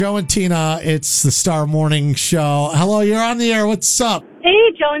Joe and Tina, it's the Star Morning Show. Hello, you're on the air. What's up?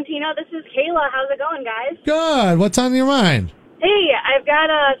 Hey, Joe and Tina, this is Kayla. How's it going, guys? Good. What's on your mind? Hey, I've got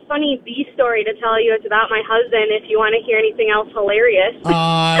a funny bee story to tell you. It's about my husband, if you want to hear anything else hilarious.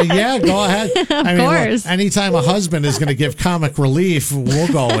 Yeah, go ahead. Of course. Look, anytime a husband is going to give comic relief,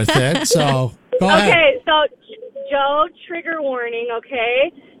 we'll go with it. So, go ahead. Okay, so, Joe, trigger warning,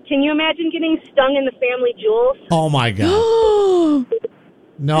 okay? Can you imagine getting stung in the family jewels? Oh, my God.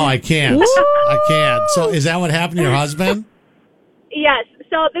 No, I can't. I can't. So, is that what happened to your husband? Yes.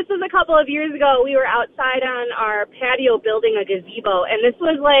 So this was a couple of years ago. We were outside on our patio building a gazebo, and this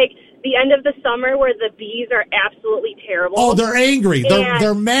was like the end of the summer where the bees are absolutely terrible. Oh, they're angry.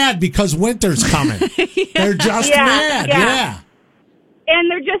 They're mad because winter's coming. They're just mad. Yeah.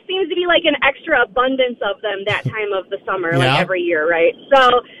 And there just seems to be like an extra abundance of them that time of the summer, like every year, right?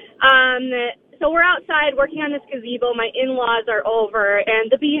 So we're outside working on this gazebo. My in-laws are over,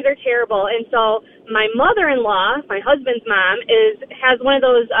 and the bees are terrible. And so my mother-in-law, my husband's mom, has one of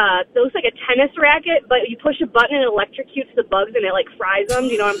those. It looks like a tennis racket, but you push a button and it electrocutes the bugs, and it like fries them.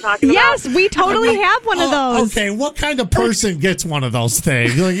 Do you know what I'm talking about? Yes, we totally have one of those. Okay, what kind of person gets one of those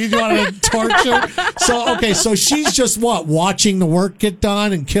things? Like, you want to torture? So she's just watching the work get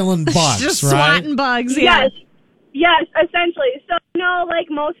done and killing bugs, just right? swatting bugs. Yeah. Yes, essentially. So, like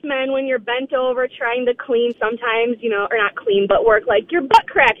most men, when you're bent over trying to clean, sometimes, or not clean, but work, like your butt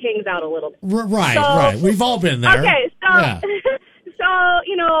crack hangs out a little bit. Right. We've all been there. Okay, so,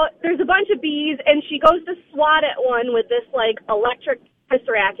 there's a bunch of bees, and she goes to swat at one with this, like, electric tennis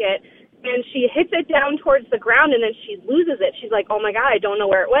racket, and she hits it down towards the ground, and then she loses it. She's like, oh, my God, I don't know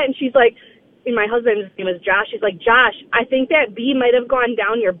where it went. And she's like, and my husband's name is Josh. She's like, Josh, I think that bee might have gone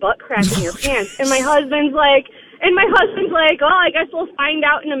down your butt crack in your pants. And my husband's like, oh, I guess we'll find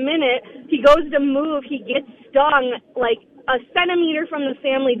out in a minute. He goes to move. He gets stung like a centimeter from the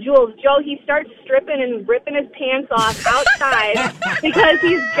family jewels. Joe, he starts stripping and ripping his pants off outside because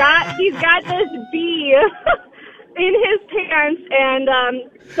he's got this bee in his pants. And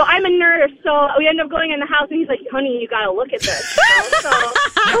so I'm a nurse. So we end up going in the house, and he's like, honey, you got to look at this.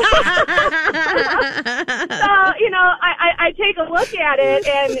 I take a look at it,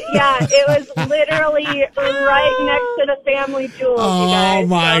 and it was literally right next to the family jewels. Oh, you guys.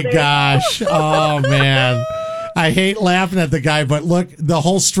 my gosh. Oh, man. I hate laughing at the guy, but look, the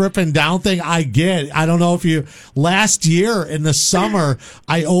whole stripping down thing, I get. I don't know if last year in the summer,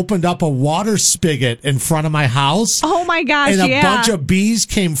 I opened up a water spigot in front of my house. Oh my gosh, and a bunch of bees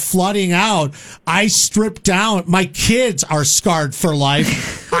came flooding out. I stripped down. My kids are scarred for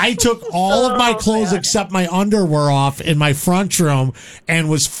life. I took all of my clothes except my underwear off in my front room and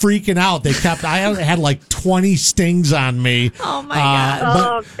was freaking out. I had like 20 stings on me. Oh my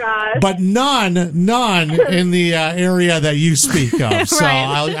God. God. But none in the area that you speak of. So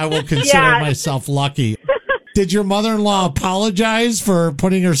I will consider myself lucky. Did your mother-in-law apologize for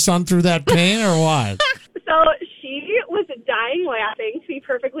putting her son through that pain or what? So she was dying laughing, to be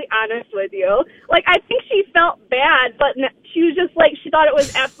perfectly honest with you. Like, I think she felt bad, but she was just like, she thought it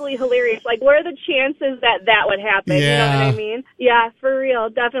was absolutely hilarious. Like, what are the chances that would happen? Yeah. You know what I mean? Yeah, for real,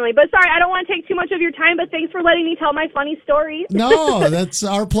 definitely. But sorry, I don't want to take too much of your time, but thanks for letting me tell my funny story. No, that's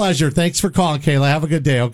our pleasure. Thanks for calling, Kayla. Have a good day, okay?